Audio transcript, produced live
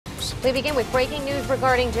We begin with breaking news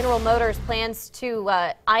regarding General Motors' plans to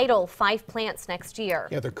idle 5 plants next year.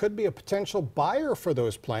 Yeah, there could be a potential buyer for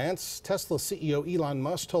those plants. Tesla CEO Elon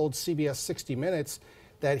Musk told CBS 60 Minutes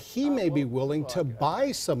that he may be willing to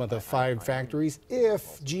buy some of the 5 factories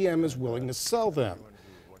if GM is willing to sell them.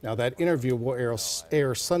 Now, that interview will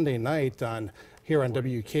air Sunday night here on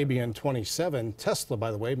WKBN 27. Tesla, by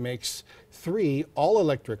the way, makes 3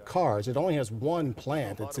 all-electric cars. It only has 1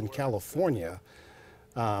 plant. It's in California.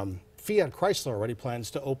 Fiat Chrysler already plans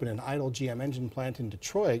to open an idle GM engine plant in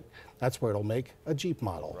Detroit. That's where it'll make a Jeep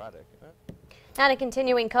model. Now to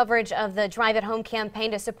continuing coverage of the Drive at Home campaign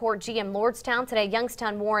to support GM Lordstown. Today,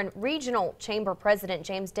 Youngstown Warren Regional Chamber President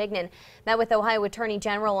James Dignan met with Ohio Attorney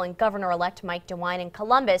General and Governor-elect Mike DeWine in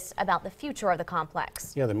Columbus about the future of the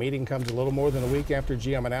complex. Yeah, the meeting comes a little more than a week after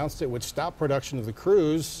GM announced it would stop production of the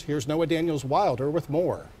Cruze. Here's Noah Daniels-Wilder with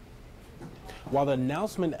more. While the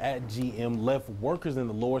announcement at GM left workers in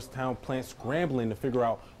the Lordstown plant scrambling to figure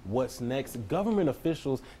out what's next, government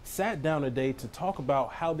officials sat down today to talk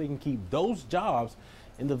about how they can keep those jobs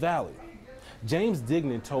in the valley. James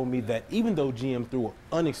Dignan told me that even though GM threw an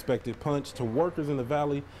unexpected punch to workers in the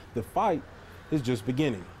valley, the fight is just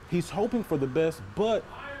beginning. He's hoping for the best, but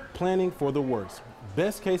planning for the worst.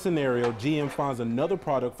 Best case scenario, GM finds another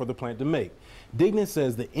product for the plant to make. Dignan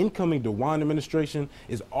says the incoming DeWine administration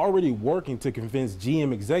is already working to convince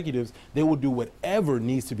GM executives they will do whatever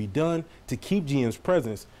needs to be done to keep GM's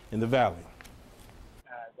presence in the valley.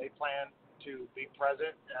 They plan to be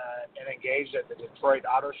present and engaged at the Detroit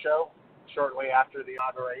Auto Show shortly after the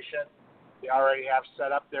inauguration. They already have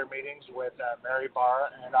set up their meetings with Mary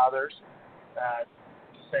Barra and others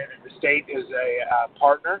to say that the state is a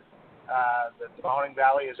partner, that the Mahoning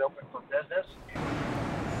Valley is open for business.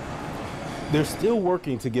 They're still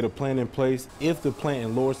working to get a plan in place if the plant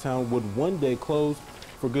in Lordstown would one day close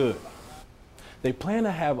for good. They plan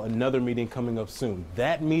to have another meeting coming up soon.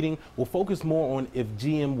 That meeting will focus more on if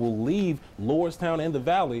GM will leave Lordstown and the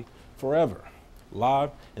Valley forever. Live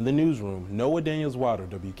in the newsroom, Noah Daniels-Wilder,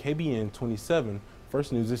 WKBN 27,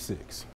 First News at 6.